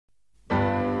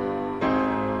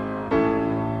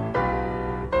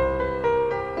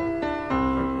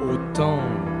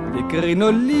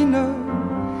crinoline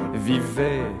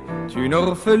vivait une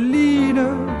orpheline,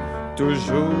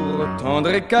 toujours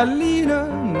tendre et câline,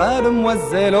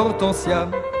 Mademoiselle Hortensia.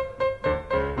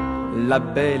 La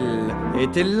belle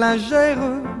était lingère,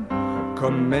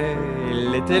 comme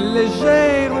elle était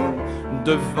légère,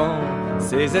 devant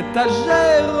ses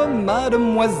étagères,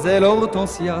 Mademoiselle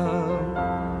Hortensia.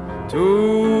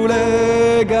 Tous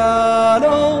les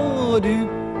galants du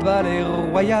palais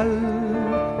royal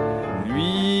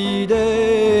lui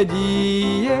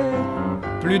dédiaient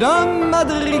plus d'un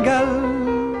madrigal.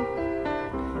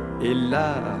 Et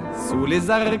là, sous les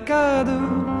arcades,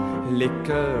 les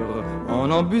cœurs en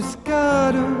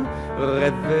embuscade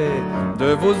rêvaient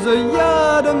de vos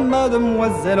œillades,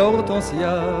 Mademoiselle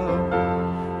Hortensia.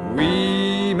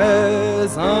 Oui, mais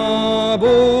un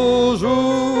beau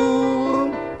jour,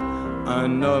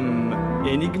 un homme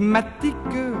énigmatique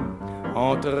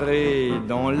entré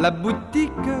dans la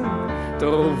boutique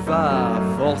trouva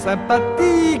fort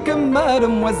sympathique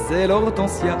Mademoiselle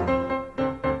Hortensia.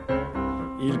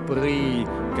 Il prit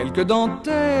quelques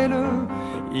dentelles,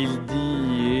 il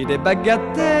dit des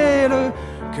bagatelles,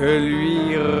 que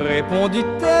lui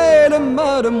répondit-elle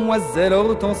Mademoiselle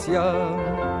Hortensia?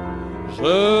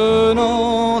 Je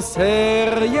n'en sais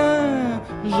rien,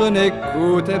 je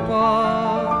n'écoutais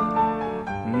pas,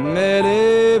 mais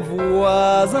les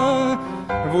voisins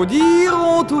vous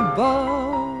diront tout bas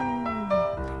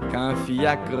qu'un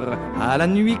fiacre à la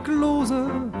nuit close,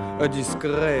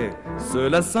 discret,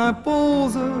 cela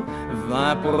s'impose,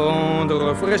 vint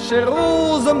prendre fraîche et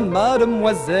rose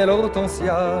Mademoiselle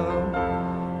Hortensia.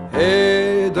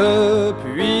 Et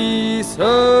depuis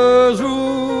ce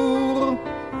jour,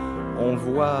 on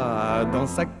voit dans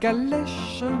sa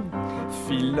calèche,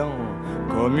 filant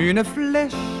comme une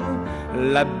flèche,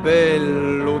 la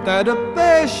belle au teint de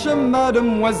pêche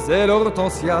Mademoiselle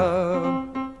Hortensia.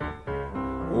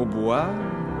 Au bois,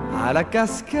 à la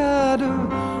cascade,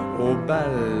 au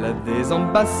bal des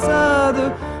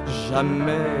ambassades,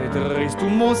 jamais triste ou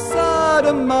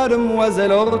maussade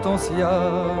Mademoiselle Hortensia.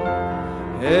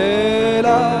 Elle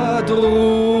a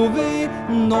trouvé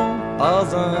non pas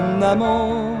un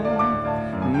amant,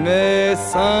 mais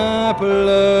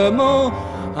simplement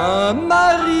un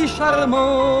mari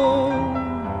charmant.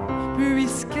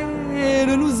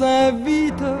 Puisqu'elle nous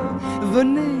invite,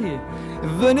 venez,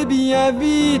 venez bien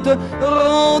vite,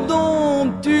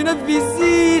 rendons une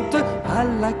visite à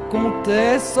la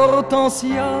comtesse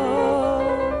Hortensia.